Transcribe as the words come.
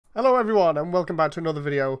Hello everyone and welcome back to another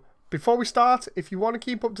video. Before we start, if you want to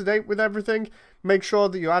keep up to date with everything, make sure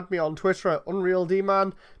that you add me on Twitter at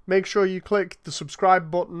UnrealDman. Make sure you click the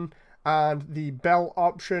subscribe button and the bell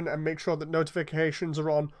option and make sure that notifications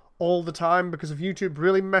are on all the time because of YouTube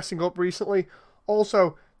really messing up recently.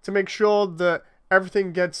 Also, to make sure that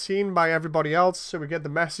everything gets seen by everybody else so we get the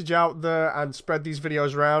message out there and spread these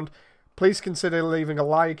videos around, please consider leaving a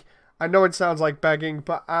like. I know it sounds like begging,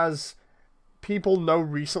 but as people know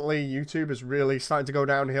recently, YouTube is really starting to go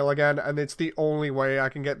downhill again, and it's the only way I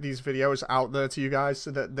can get these videos out there to you guys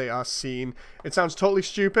so that they are seen. It sounds totally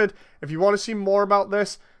stupid. If you want to see more about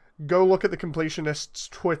this, go look at the Completionist's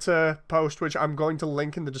Twitter post, which I'm going to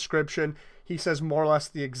link in the description. He says more or less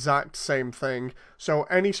the exact same thing. So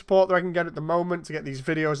any support that I can get at the moment to get these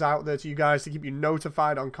videos out there to you guys, to keep you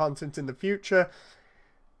notified on content in the future,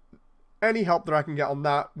 any help that I can get on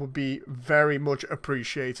that would be very much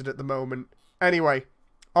appreciated at the moment. Anyway,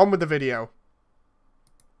 on with the video.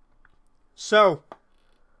 So,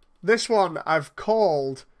 this one I've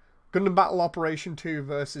called Gundam Battle Operation 2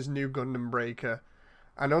 versus New Gundam Breaker.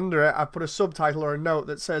 And under it, I've put a subtitle or a note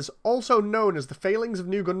that says, also known as the failings of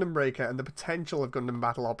New Gundam Breaker and the potential of Gundam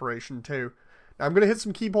Battle Operation 2. Now, I'm going to hit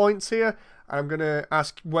some key points here, and I'm going to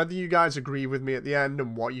ask whether you guys agree with me at the end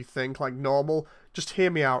and what you think, like normal. Just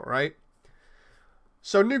hear me out, right?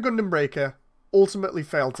 So, New Gundam Breaker ultimately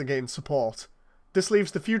failed to gain support. This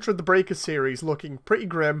leaves the future of the Breaker series looking pretty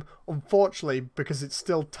grim, unfortunately, because it's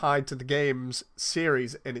still tied to the game's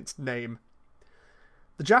series in its name.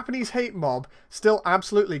 The Japanese hate mob still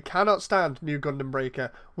absolutely cannot stand New Gundam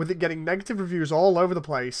Breaker, with it getting negative reviews all over the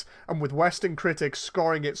place, and with Western critics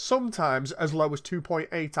scoring it sometimes as low as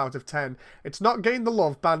 2.8 out of 10. It's not gained the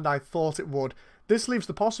love Bandai thought it would. This leaves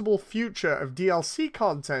the possible future of DLC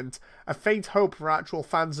content a faint hope for actual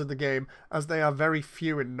fans of the game, as they are very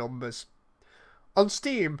few in numbers. On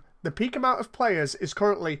Steam, the peak amount of players is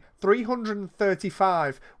currently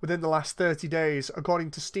 335 within the last 30 days,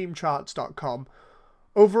 according to SteamCharts.com.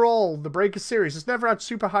 Overall, the Breaker series has never had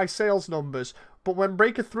super high sales numbers, but when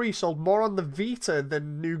Breaker 3 sold more on the Vita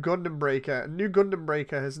than New Gundam Breaker, and New Gundam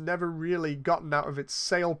Breaker has never really gotten out of its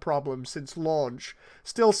sale problem since launch,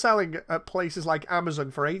 still selling at places like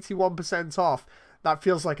Amazon for 81% off, that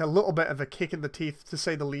feels like a little bit of a kick in the teeth to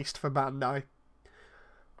say the least for Bandai.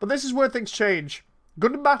 But this is where things change.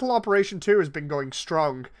 Gundam Battle Operation 2 has been going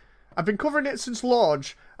strong. I've been covering it since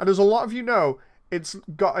launch, and as a lot of you know, it's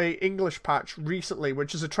got an English patch recently,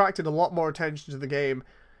 which has attracted a lot more attention to the game.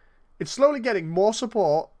 It's slowly getting more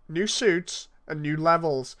support, new suits, and new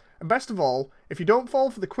levels. And best of all, if you don't fall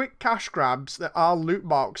for the quick cash grabs that are loot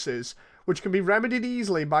boxes, which can be remedied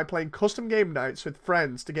easily by playing custom game nights with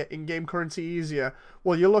friends to get in-game currency easier,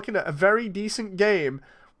 well, you're looking at a very decent game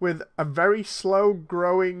with a very slow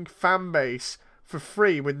growing fan base for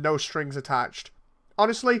free with no strings attached.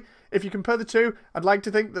 Honestly, if you compare the two, I'd like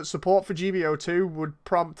to think that support for GBO2 would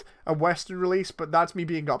prompt a Western release, but that's me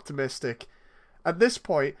being optimistic. At this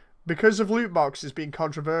point, because of loot boxes being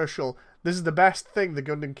controversial, this is the best thing the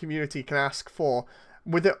Gundam community can ask for,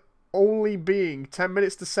 with it only being 10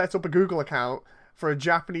 minutes to set up a Google account for a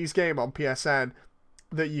Japanese game on PSN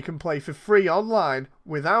that you can play for free online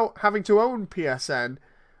without having to own PSN.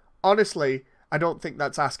 Honestly, I don't think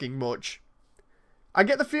that's asking much. I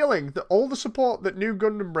get the feeling that all the support that New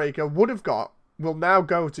Gundam Breaker would have got will now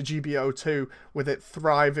go to GBO2 with it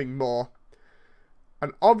thriving more.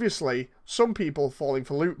 And obviously, some people falling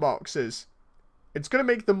for loot boxes. It's going to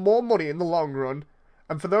make them more money in the long run,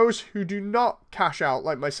 and for those who do not cash out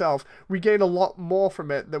like myself, we gain a lot more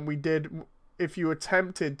from it than we did if you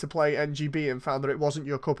attempted to play NGB and found that it wasn't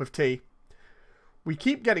your cup of tea. We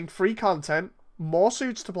keep getting free content, more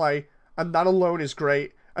suits to play, and that alone is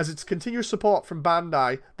great, as it's continuous support from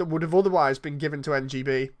Bandai that would have otherwise been given to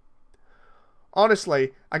NGB.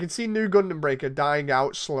 Honestly, I can see New Gundam Breaker dying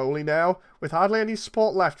out slowly now, with hardly any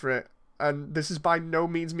support left for it, and this is by no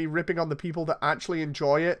means me ripping on the people that actually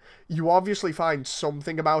enjoy it. You obviously find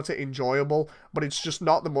something about it enjoyable, but it's just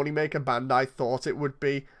not the moneymaker Bandai thought it would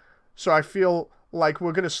be. So I feel like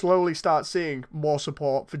we're going to slowly start seeing more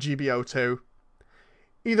support for GBO2.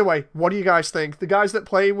 Either way, what do you guys think? The guys that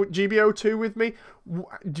play with GBO2 with me,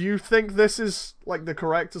 do you think this is like the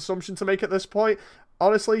correct assumption to make at this point?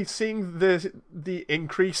 Honestly, seeing the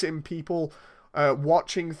increase in people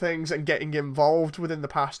watching things and getting involved within the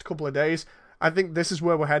past couple of days, I think this is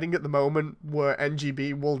where we're heading at the moment, where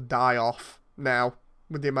NGB will die off now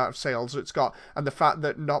with the amount of sales it's got, and the fact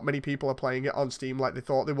that not many people are playing it on Steam like they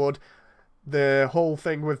thought they would. The whole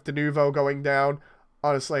thing with Denuvo going down,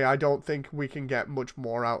 honestly, I don't think we can get much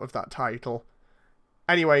more out of that title.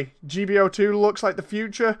 Anyway, GBO2 looks like the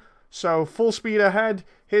future, So full speed ahead.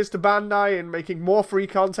 Here's to Bandai and making more free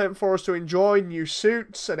content for us to enjoy, new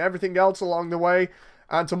suits and everything else along the way,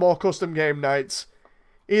 and to more custom game nights.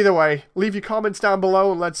 Either way, leave your comments down below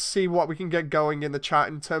and let's see what we can get going in the chat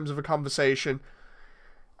in terms of a conversation.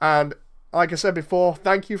 And like I said before,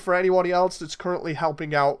 thank you for anybody else that's currently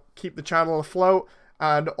helping out keep the channel afloat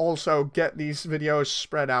and also get these videos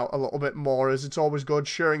spread out a little bit more, as it's always good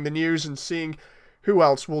sharing the news and seeing who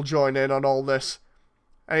else will join in on all this.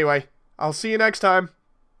 Anyway, I'll see you next time.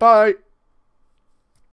 Bye!